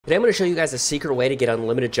Today I'm going to show you guys a secret way to get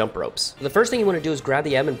unlimited jump ropes. So the first thing you want to do is grab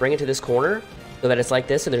the M and bring it to this corner so that it's like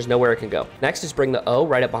this and there's nowhere it can go. Next is bring the O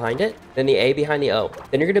right up behind it, then the A behind the O.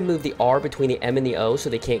 Then you're going to move the R between the M and the O so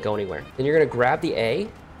they can't go anywhere. Then you're going to grab the A,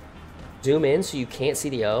 zoom in so you can't see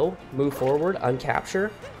the O, move forward,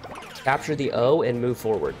 uncapture, capture the O, and move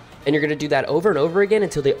forward. And you're going to do that over and over again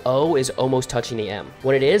until the O is almost touching the M.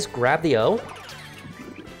 When it is, grab the O,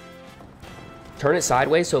 turn it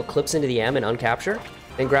sideways so it clips into the M and uncapture,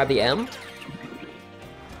 then grab the M,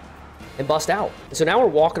 and bust out. So now we're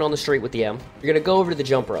walking on the street with the M. You're gonna go over to the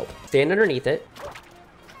jump rope, stand underneath it,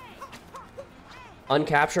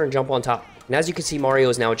 uncapture, and jump on top. And as you can see, Mario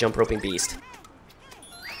is now a jump roping beast.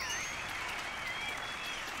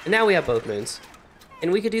 And now we have both moons.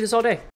 And we could do this all day.